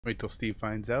Wait till Steve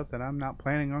finds out that I'm not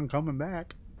planning on coming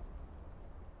back.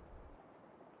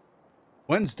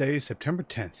 Wednesday, September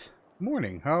 10th.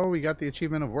 Morning. Oh, we got the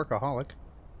achievement of workaholic.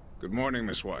 Good morning,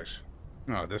 Miss Weiss.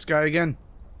 Oh, this guy again.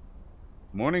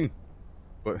 Morning.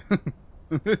 What?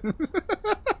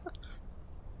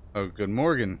 Oh, good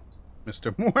morning,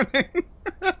 Mr. Morning.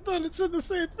 I thought it said the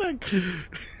same thing.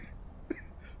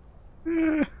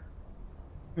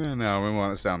 No, we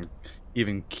want to sound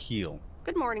even keel.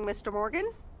 Good morning, Mr.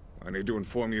 Morgan. I need to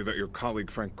inform you that your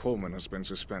colleague Frank Coleman has been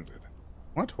suspended.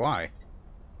 What? Why?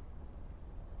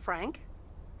 Frank?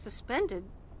 Suspended?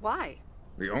 Why?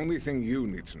 The only thing you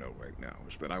need to know right now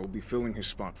is that I will be filling his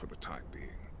spot for the time being.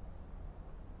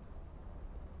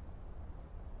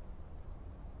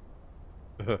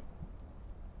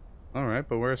 Alright,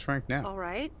 but where's Frank now?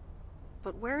 Alright.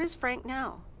 But where is Frank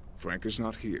now? Frank is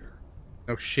not here.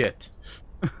 Oh, shit.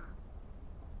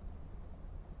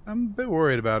 I'm a bit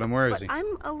worried about him. Where is he?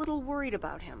 I'm a little worried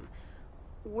about him.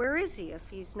 Where is he if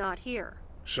he's not here?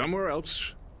 Somewhere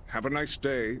else. Have a nice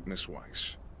day, Miss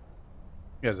Weiss.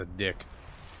 He has a dick.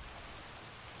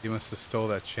 He must have stole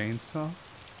that chainsaw?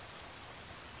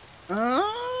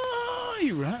 Oh,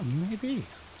 you're right. Maybe.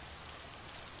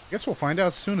 Guess we'll find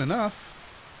out soon enough.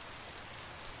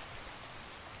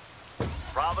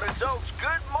 Providence Oaks,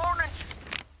 good morning.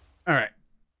 Alright.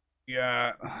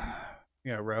 Yeah.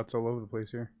 Yeah, routes all over the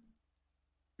place here.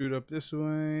 Shoot up this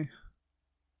way.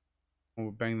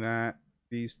 We'll bang that.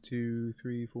 These 2,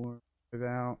 3, 4, 5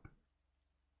 out.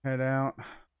 Head out.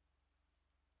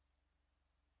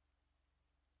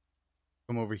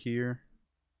 Come over here.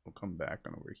 We'll come back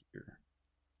on over here.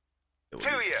 To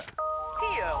you.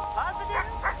 PO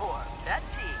positive or that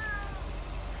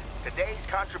T. Today's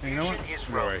contribution is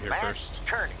from right here Matt first.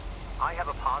 Kearney. I have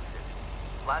a positive.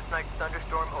 Last night's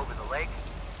thunderstorm over the lake.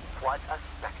 What a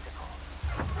spectacle.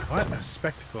 What a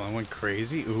spectacle. I went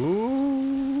crazy.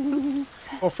 Ooh. Oops.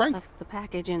 Well, Frank Left the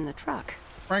package in the truck.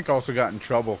 also got in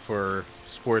trouble for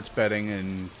sports betting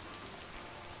and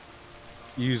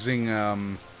using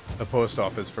the post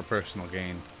office for personal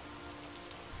gain.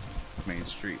 Main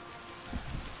Street.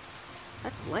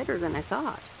 That's lighter than I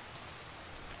thought.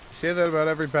 You say that about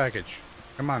every package.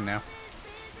 Come on now.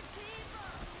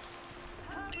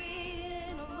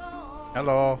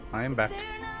 Hello, I am back.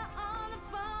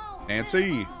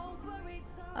 Nancy!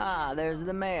 Ah, there's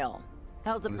the mail.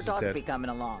 How's the This is photography dead. coming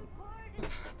along?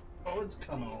 Oh, it's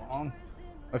coming along.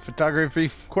 My photography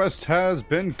quest has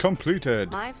been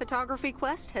completed. My photography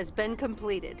quest has been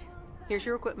completed. Here's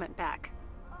your equipment back.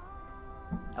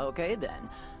 Okay then.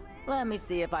 Let me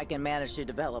see if I can manage to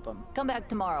develop them. Come back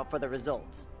tomorrow for the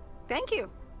results. Thank you.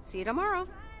 See you tomorrow.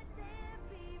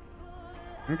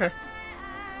 Okay.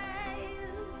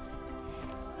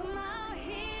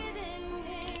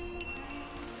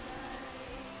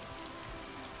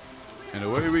 And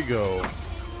away we go.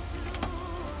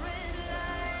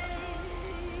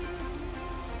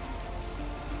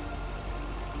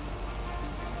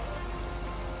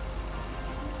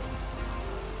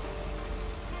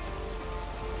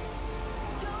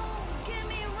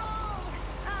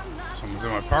 Someone's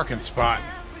in my parking spot.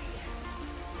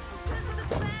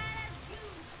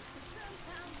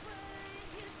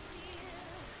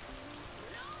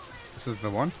 This is the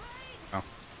one? Oh.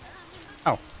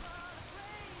 Oh.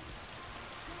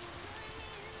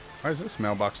 Why is this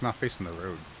mailbox not facing the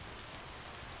road?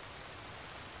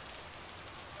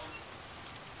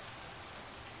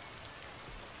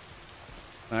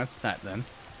 That's that then.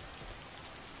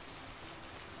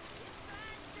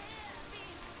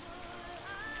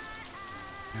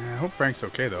 I hope Frank's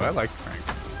okay though. I like Frank.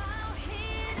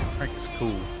 Frank is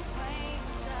cool.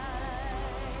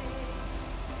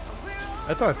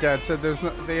 I thought Dad said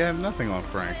they have nothing on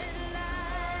Frank.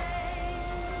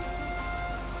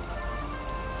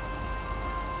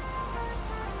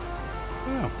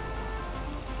 Oh.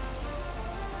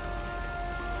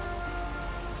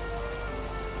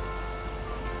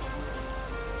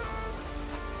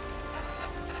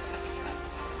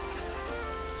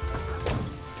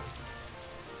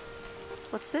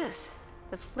 What's this?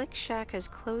 The Flick Shack has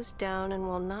closed down and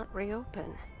will not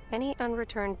reopen. Any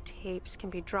unreturned tapes can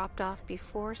be dropped off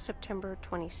before September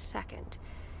 22nd. It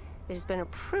has been a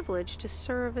privilege to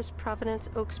serve as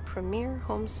Providence Oaks' premier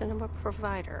home cinema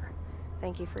provider.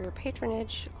 Thank you for your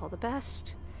patronage. All the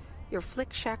best. Your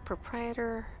Flick Shack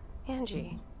proprietor,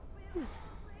 Angie.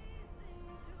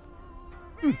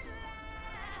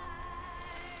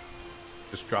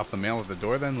 Just drop the mail at the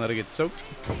door then, let it get soaked.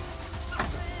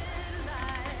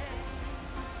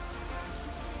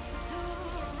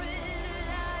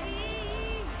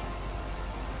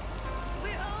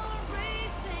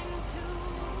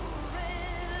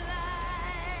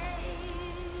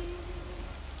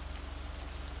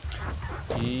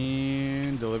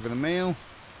 And deliver the mail.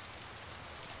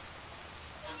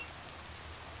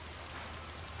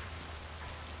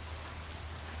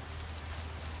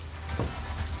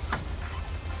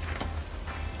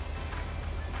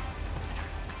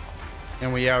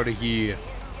 And we out of here.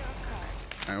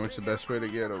 Alright, what's the best way to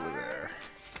get over there?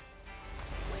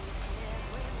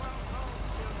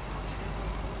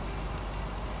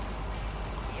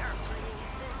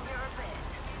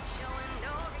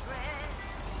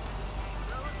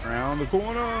 Around the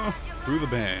corner, through the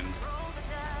bend.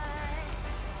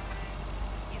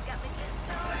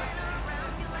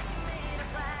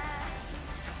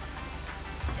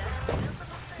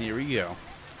 Here we go.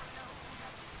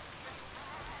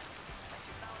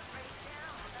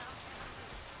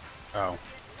 Oh,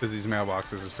 because these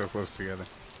mailboxes are so close together.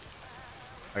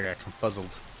 I got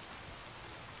confuzzled.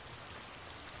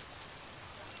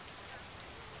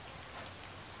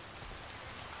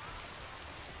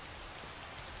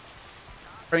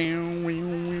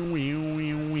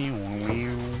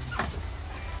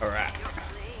 Alright.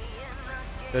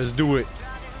 Let's do it.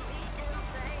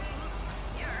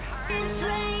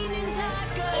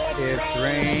 It's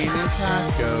raining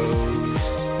tacos.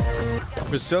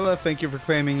 Priscilla, thank you for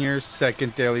claiming your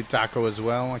second daily taco as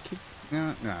well. I keep...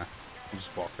 Nah. I'll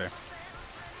just walk there.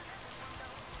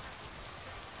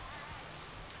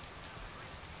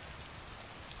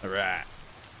 Alright.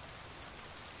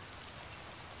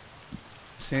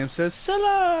 Sam says,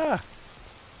 Scylla!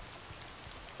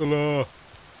 Scylla!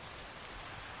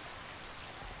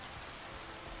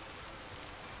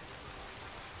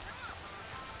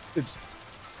 It's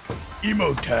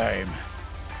emo time.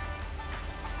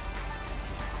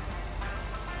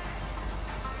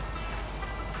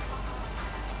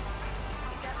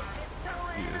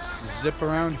 Just zip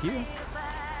around here.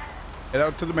 Head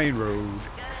out to the main road.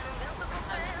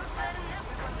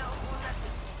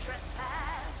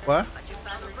 What?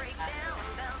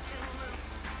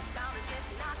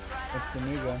 What's the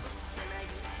new guy?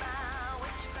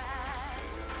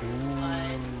 Ooh.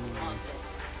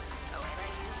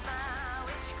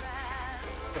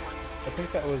 I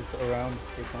think that was around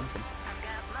or something.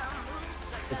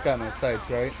 It's got no sights,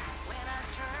 right?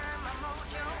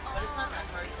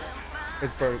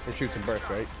 It's birth. It shoots in birth,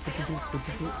 right?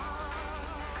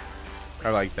 I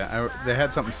like that. They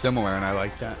had something similar, and I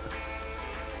like that.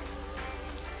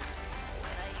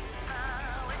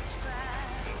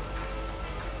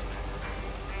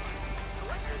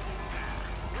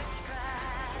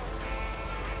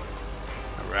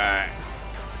 All right.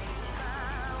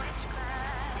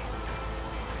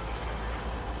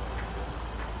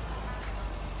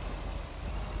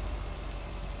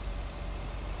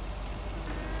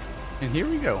 And here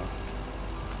we go.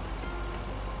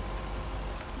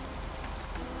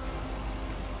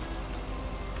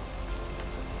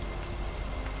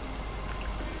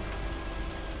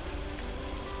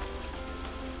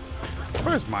 As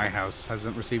far as my house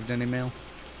hasn't received any mail,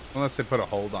 unless they put a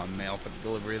hold on mail for the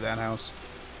delivery of that house.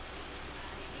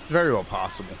 It's very well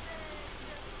possible.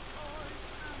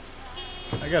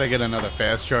 I gotta get another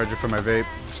fast charger for my vape.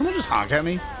 Did someone just honk at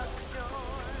me?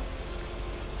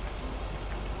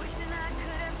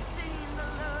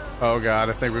 Oh god,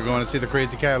 I think we're going to see the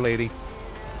crazy cat lady.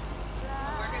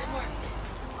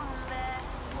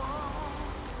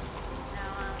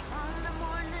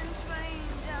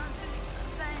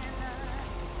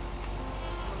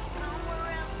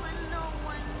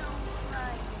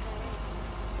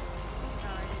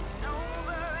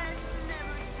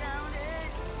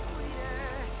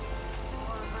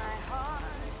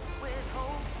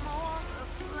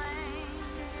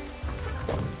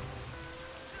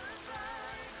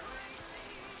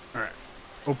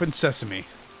 Open sesame.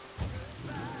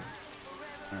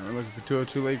 Alright, we're looking for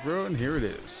 202 Lake Road, and here it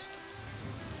is.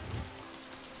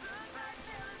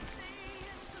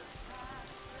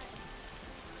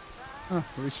 Huh,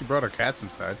 at least she brought her cats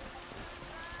inside.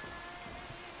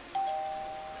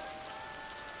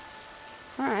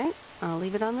 Alright, I'll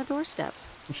leave it on the doorstep.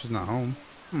 Well, she's not home.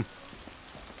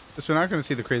 Guess we're not going to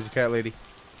see the crazy cat lady.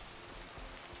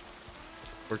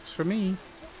 Works for me.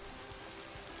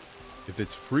 If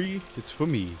it's free, it's for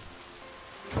me.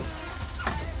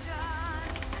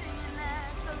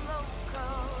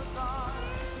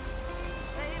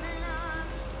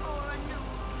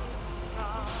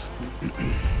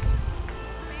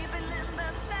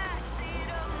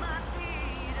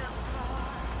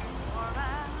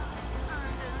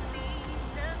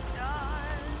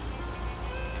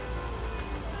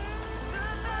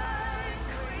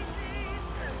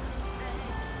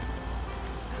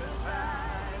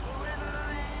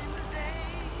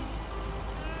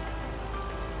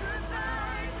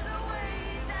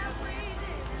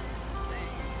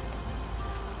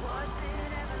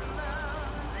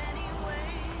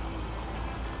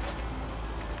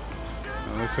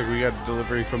 looks like we got a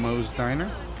delivery from O's Diner.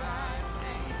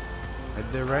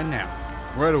 Right there, right now.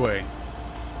 Right away.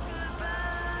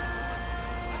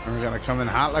 And we're gonna come in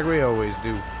hot like we always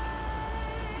do.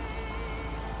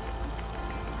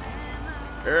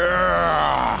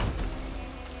 Yeah.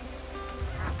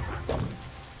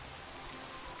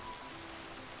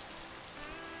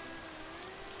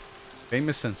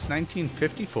 Famous since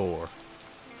 1954.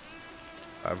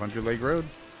 500 Lake Road.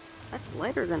 That's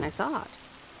lighter than I thought.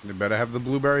 They better have the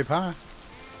blueberry pie. I'm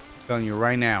telling you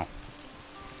right now.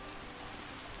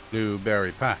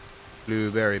 Blueberry pie.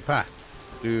 Blueberry pie.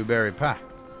 Blueberry pie.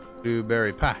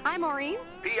 Blueberry pie. Hi, Maureen.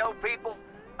 PO people,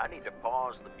 I need to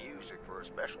pause the music for a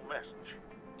special message.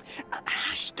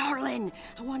 Hush, darling.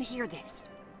 I want to hear this.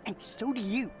 And so do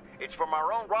you. It's from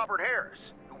our own Robert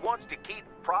Harris, who wants to keep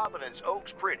Providence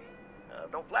Oaks pretty.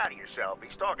 Don't flatter yourself.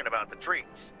 He's talking about the trees.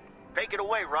 Take it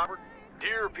away, Robert.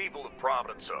 Dear people of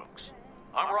Providence Oaks,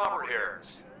 I'm Robert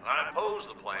Harris, and I oppose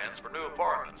the plans for new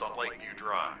apartments on Lakeview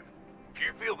Drive. If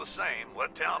you feel the same,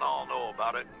 let Town Hall know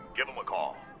about it and give them a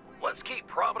call. Let's keep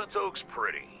Providence Oaks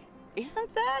pretty.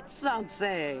 Isn't that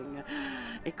something?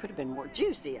 It could have been more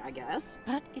juicy, I guess.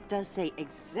 But it does say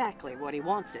exactly what he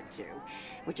wants it to,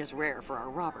 which is rare for our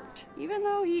Robert. Even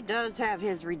though he does have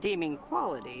his redeeming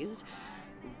qualities,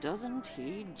 doesn't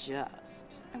he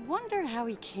just? I wonder how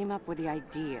he came up with the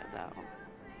idea, though.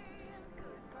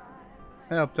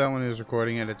 I helped out when he was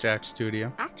recording it at Jack's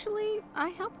studio. Actually, I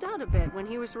helped out a bit when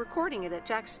he was recording it at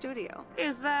Jack's studio.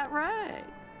 Is that right?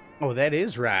 Oh, that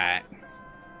is right.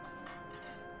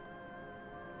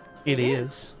 It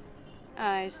is.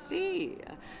 I see.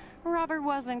 Robert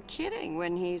wasn't kidding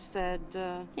when he said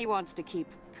he wants to keep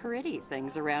pretty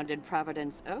things around in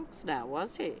Providence Oaks now,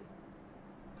 was he?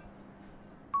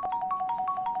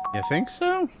 You think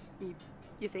so?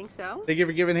 You think so? Thank you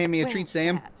for giving Hammy a Well, treat,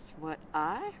 Sam. That's what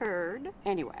I heard.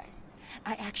 Anyway,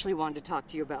 I actually wanted to talk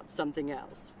to you about something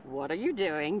else. What are you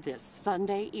doing this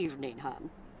Sunday evening, hon?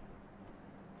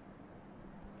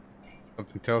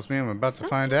 Something tells me I'm about to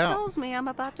find out. Tells me I'm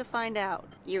about to find out.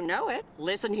 You know it.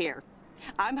 Listen here.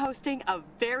 I'm hosting a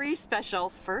very special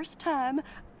first-time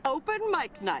open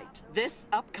mic night this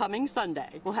upcoming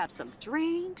Sunday. We'll have some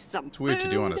drinks, some It's weird to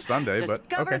do on a Sunday, but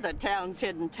discover okay. the town's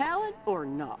hidden talent, or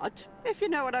not, if you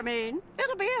know what I mean.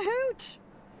 It'll be a hoot.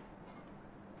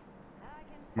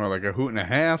 More like a hoot and a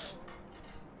half.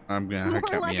 I'm gonna More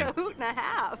count like me in. a hoot and a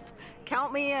half.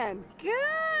 Count me in.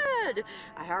 Good.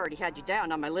 I already had you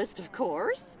down on my list, of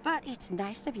course, but it's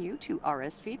nice of you to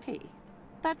RSVP.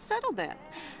 That's settled then.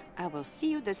 I will see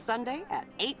you this Sunday at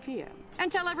 8 p.m.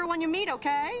 And tell everyone you meet,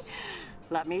 okay?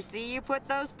 Let me see you put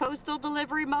those postal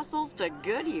delivery muscles to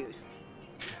good use.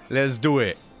 Let's do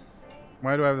it.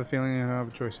 Why do I have the feeling I don't have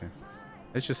a choice here?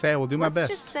 Let's just say I will do my Let's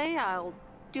best. just say I'll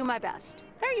do my best.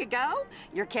 There you go.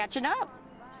 You're catching up.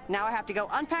 Now I have to go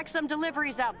unpack some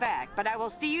deliveries out back, but I will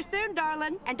see you soon,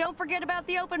 darling. And don't forget about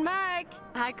the open mic.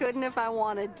 I couldn't if I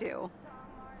wanted to.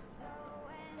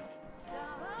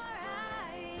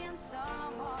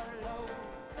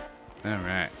 All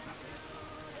right.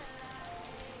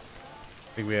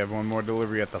 I think we have one more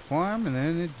delivery at the farm, and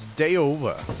then it's day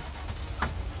over.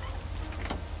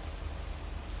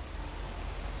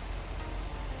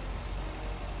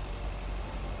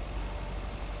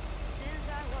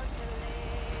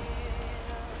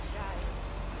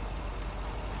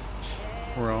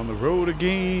 We're on the road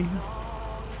again.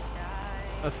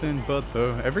 Nothing but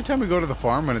the... Every time we go to the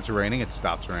farm when it's raining, it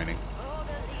stops raining.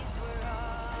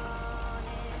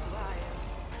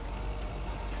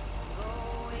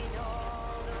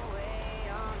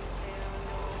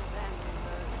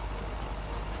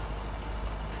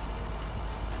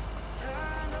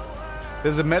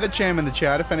 There's a Metacham in the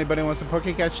chat if anybody wants to poke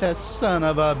catch that son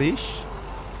of a bitch.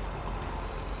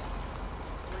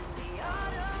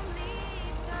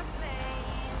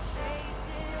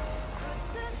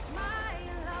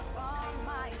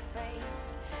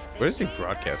 Where does he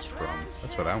broadcast from?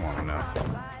 That's what I want to know.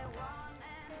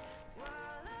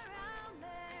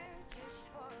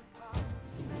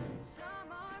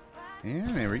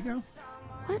 Yeah, there we go.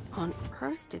 What on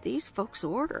earth did these folks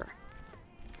order?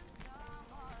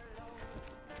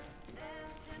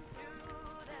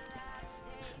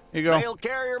 Here you go. Mail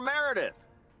carrier Meredith.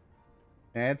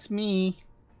 That's me.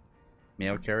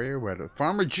 Mail carrier, what?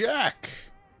 Farmer Jack.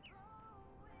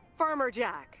 Farmer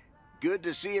Jack. Good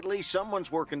to see at least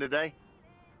someone's working today.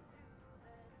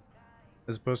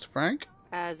 As opposed to Frank?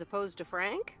 As opposed to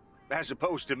Frank? As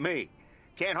opposed to me.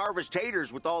 Can't harvest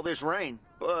taters with all this rain.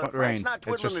 But What Frank's rain? not It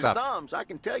twiddling just his stopped. thumbs, I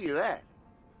can tell you that.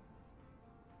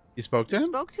 You spoke to You him?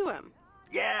 spoke to him.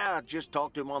 Yeah, just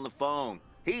talked to him on the phone.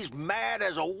 He's mad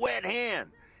as a wet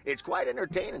hen. It's quite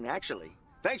entertaining, actually.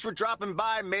 Thanks for dropping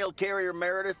by, mail carrier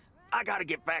Meredith. I gotta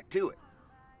get back to it.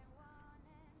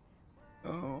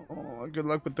 Oh, good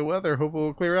luck with the weather. Hope it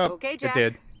will clear up. Okay, Jack. It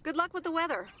did. Good luck with the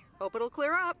weather. Hope it'll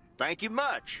clear up. Thank you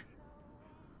much.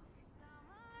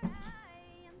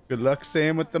 Good luck,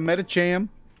 Sam, with the Metacham.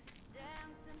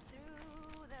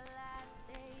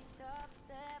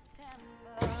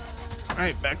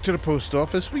 Alright, back to the post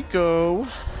office we go.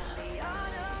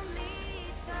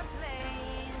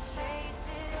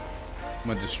 I'm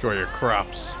gonna destroy your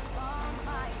crops.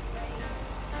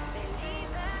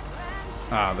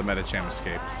 Ah, the Metacham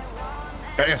escaped.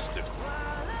 Bastard.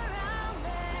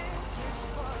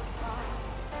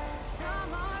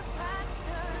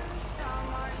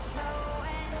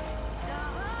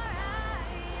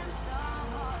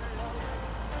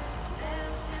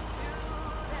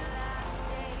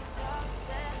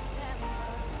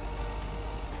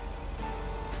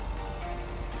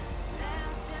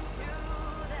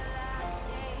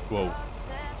 Whoa.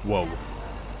 Whoa.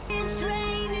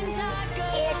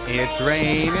 It's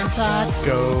raining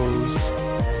tacos.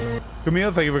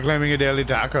 Camille, thank you for claiming a daily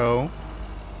taco.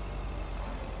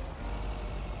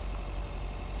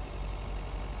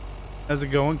 How's it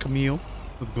going, Camille?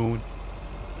 How's it going?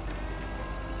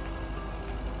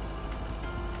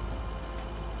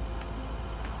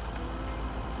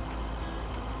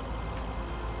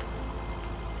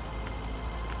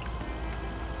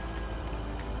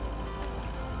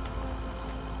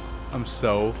 I'm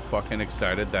so fucking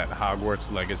excited that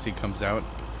Hogwarts Legacy comes out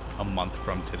a month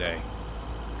from today.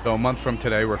 So a month from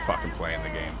today, we're fucking playing the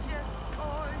game.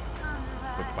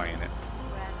 We're playing it.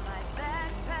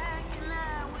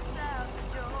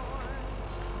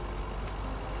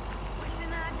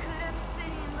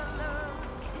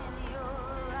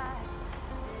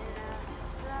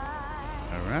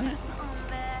 All right.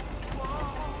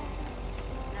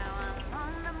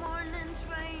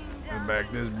 Get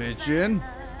back this bitch in.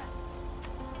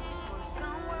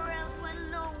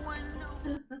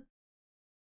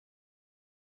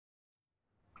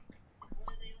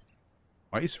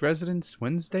 Vice Residence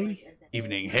Wednesday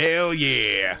evening. Hell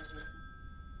yeah!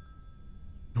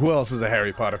 Who else is a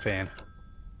Harry Potter fan?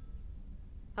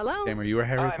 Hello? Sam, are you a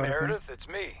Harry Hi, Potter Meredith, fan? it's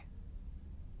me.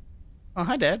 Oh,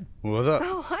 hi, Dad. What's up?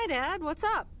 Oh, hi, Dad. What's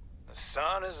up? The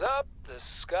sun is up, the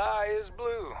sky is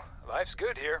blue. Life's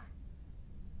good here.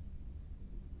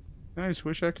 Nice.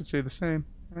 Wish I could say the same.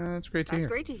 That's great to hear.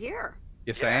 That's great to hear.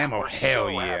 Yes, I am. Oh, we're hell so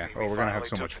yeah. happy Oh, we we're gonna have finally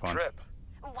so took much the fun. trip.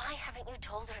 Why haven't you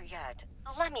told her yet?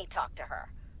 Let me talk to her.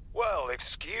 Well,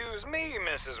 excuse me,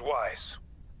 Mrs. Weiss.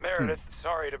 Meredith,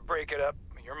 sorry to break it up.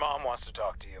 Your mom wants to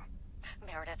talk to you.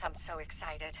 Meredith, I'm so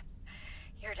excited.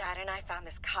 Your dad and I found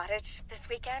this cottage this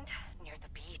weekend near the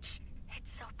beach.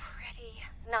 It's so pretty.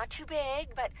 Not too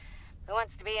big, but who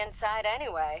wants to be inside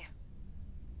anyway?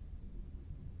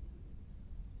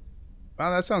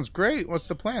 Wow, that sounds great. What's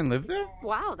the plan? Live there?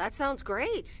 Wow, that sounds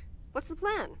great. What's the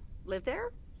plan? Live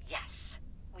there? Yes.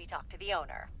 We talked to the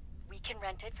owner. We can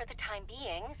rent it for the time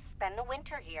being, spend the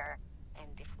winter here. And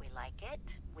if we like it,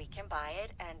 we can buy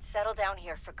it and settle down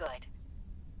here for good.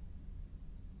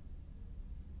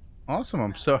 Awesome.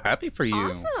 I'm so happy for you.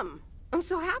 Awesome. I'm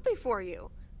so happy for you.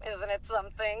 Isn't it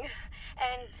something?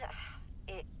 And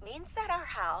it means that our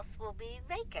house will be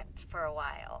vacant for a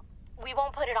while. We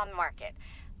won't put it on the market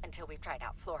until we've tried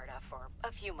out Florida for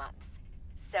a few months.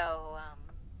 So,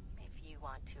 if you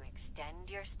want to extend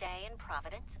your stay in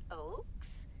Providence Oaks...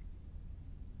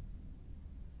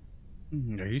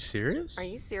 Are you serious? Are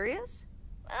you serious?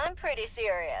 I'm pretty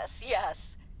serious, yes.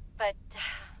 But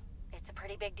it's a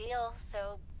pretty big deal,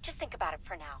 so just think about it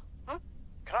for now.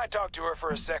 Can I talk to her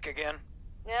for a sec again?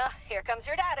 Yeah, here comes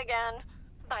your dad again.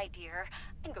 Bye, dear.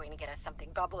 I'm going to get us something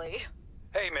bubbly.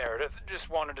 Hey, Meredith, just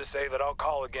wanted to say that I'll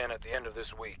call again at the end of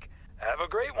this week. Have a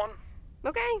great one.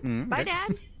 Okay. Bye,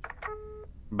 Dad.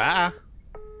 Bye.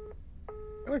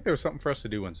 I feel like there was something for us to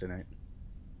do Wednesday night.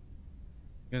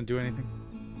 You gonna do anything?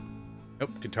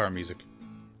 Nope, guitar music.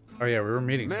 Oh yeah, we were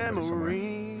meeting somebody somewhere.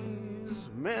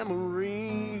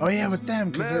 Memories. Oh yeah, with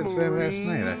them, because that's last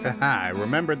night. I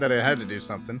remembered that I had to do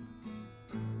something.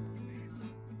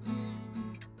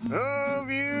 Of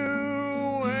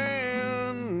you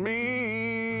and me.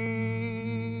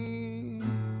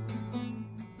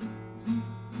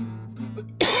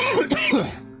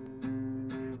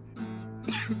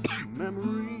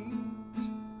 Memories.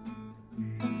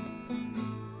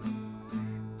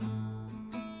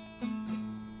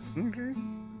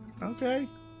 Okay.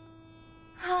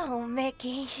 Oh,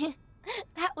 Mickey.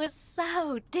 That was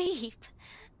so deep.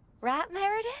 Right,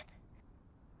 Meredith?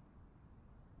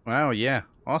 Wow, yeah.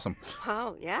 Awesome.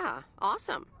 Oh, yeah.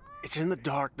 Awesome. It's in the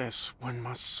darkness when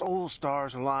my soul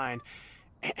stars align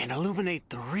and illuminate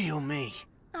the real me.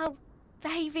 Oh,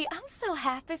 baby, I'm so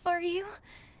happy for you.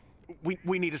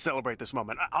 We need to celebrate this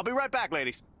moment. I'll be right back,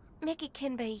 ladies. Mickey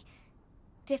can be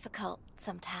difficult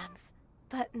sometimes,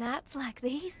 but nights like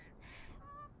these,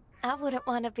 I wouldn't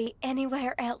want to be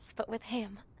anywhere else but with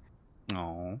him.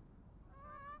 Oh.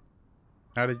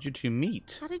 How did you two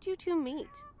meet? How did you two meet?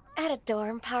 At a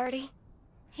dorm party.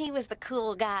 He was the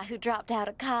cool guy who dropped out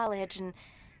of college, and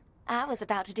I was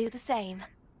about to do the same.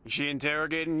 Is she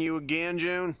interrogating you again,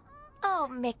 June? Oh,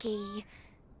 Mickey,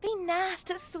 be nice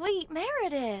to sweet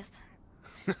Meredith.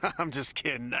 I'm just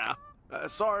kidding now.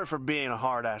 Sorry for being a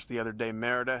hard ass the other day,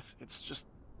 Meredith. It's just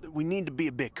that we need to be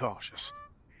a bit cautious.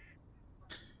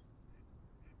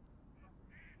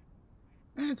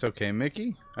 It's okay,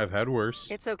 Mickey. I've had worse.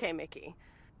 It's okay, Mickey.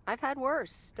 I've had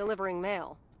worse, delivering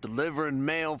mail. Delivering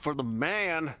mail for the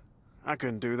man? I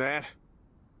couldn't do that.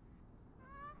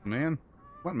 Man?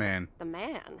 What man? The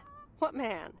man? What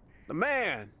man? The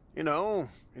man, you know,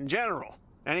 in general.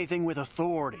 Anything with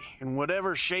authority, in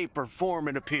whatever shape or form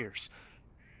it appears.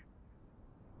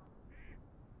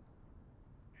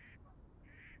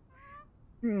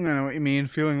 I know what you mean,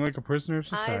 feeling like a prisoner of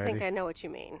society. I think I know what you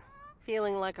mean.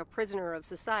 Feeling like a prisoner of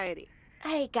society.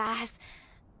 Hey, guys,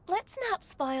 let's not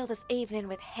spoil this evening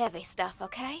with heavy stuff,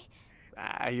 okay?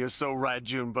 Ah, you're so right,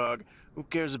 Junebug. Who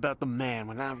cares about the man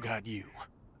when I've got you?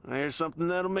 Here's something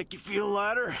that'll make you feel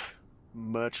lighter.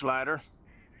 Much lighter.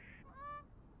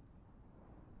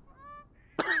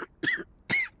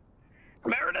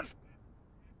 Meredith?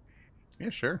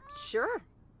 Yeah, sure. Sure.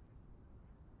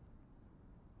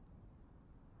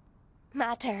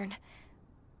 My turn.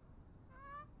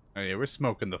 Oh yeah, we're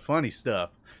smoking the funny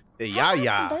stuff. The How about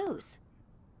ya-ya. some booze?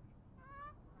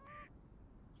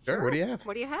 Sure, what do you have?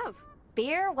 What do you have?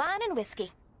 Beer, wine, and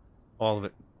whiskey. All of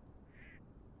it.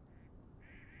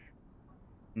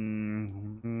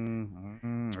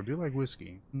 I do like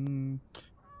whiskey.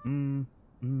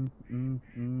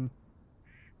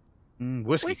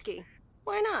 Whiskey. Whiskey.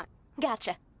 Why not?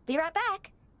 Gotcha. Be right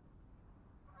back.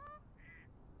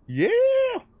 Yeah.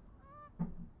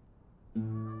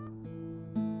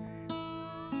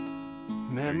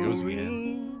 Memories,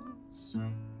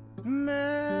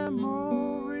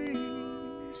 memories,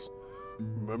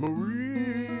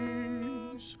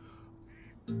 memories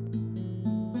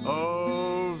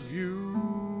of you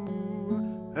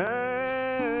and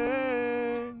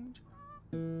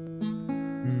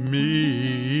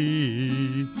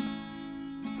Me.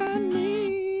 and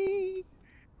me.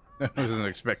 I wasn't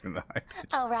expecting the high.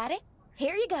 Alrighty,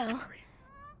 here you go.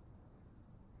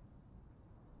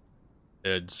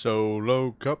 Ed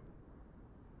Solo Cup.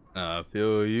 I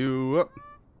fill you up.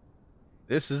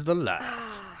 This is the life.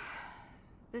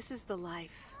 This is the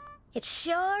life. It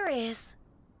sure is.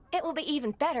 It will be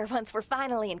even better once we're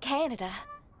finally in Canada.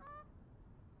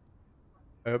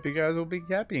 I hope you guys will be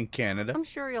happy in Canada. I'm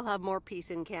sure you'll have more peace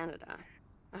in Canada.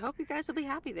 I hope you guys will be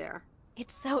happy there.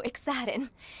 It's so exciting.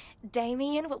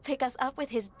 Damien will pick us up with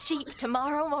his Jeep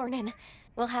tomorrow morning.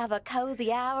 We'll have a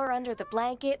cozy hour under the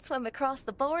blanket, swim across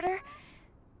the border,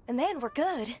 and then we're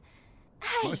good.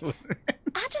 Hey,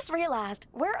 I just realized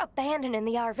we're abandoning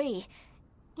the RV.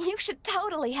 You should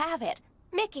totally have it.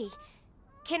 Mickey,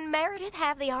 can Meredith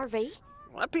have the RV?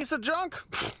 That piece of junk?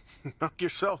 Knock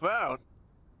yourself out.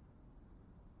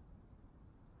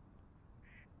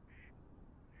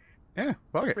 Yeah,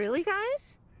 fuck it. Really,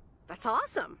 guys? That's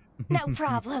awesome. No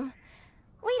problem.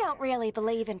 We don't really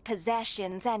believe in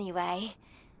possessions anyway.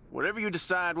 Whatever you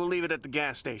decide, we'll leave it at the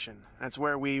gas station. That's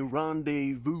where we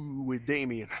rendezvous with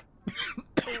Damien.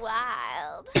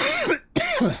 Wild.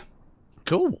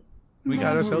 Cool. We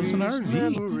got ourselves an RV.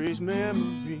 Memories,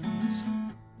 memories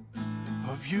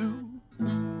of you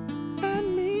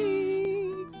and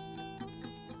me.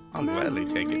 I'll gladly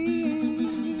take it.